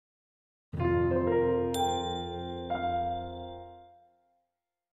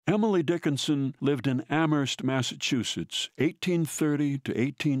Emily Dickinson lived in Amherst, Massachusetts, 1830 to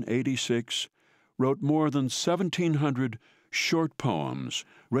 1886, wrote more than 1,700 short poems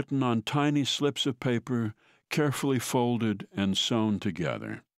written on tiny slips of paper, carefully folded and sewn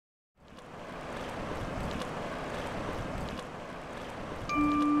together.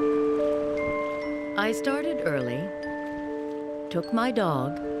 I started early, took my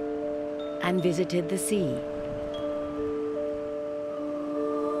dog, and visited the sea.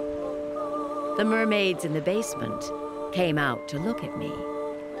 The mermaids in the basement came out to look at me.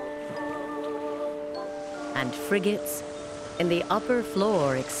 And frigates in the upper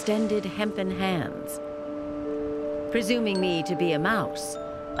floor extended hempen hands, presuming me to be a mouse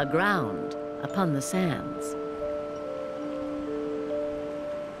aground upon the sands.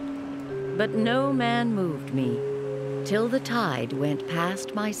 But no man moved me till the tide went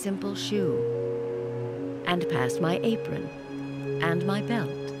past my simple shoe, and past my apron, and my belt,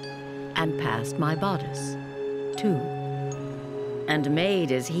 and past my bodice, too, and made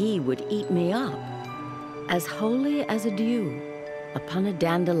as he would eat me up, as wholly as a dew upon a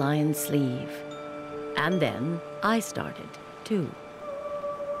dandelion sleeve. And then I started, too.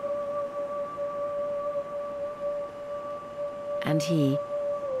 And he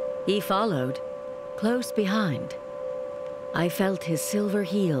followed, close behind. I felt his silver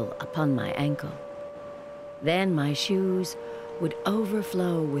heel upon my ankle. Then my shoes would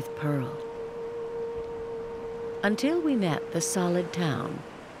overflow with pearl. Until we met the solid town.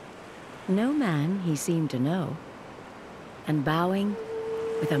 No man he seemed to know, and bowing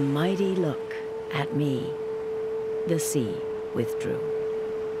with a mighty look at me, the sea withdrew.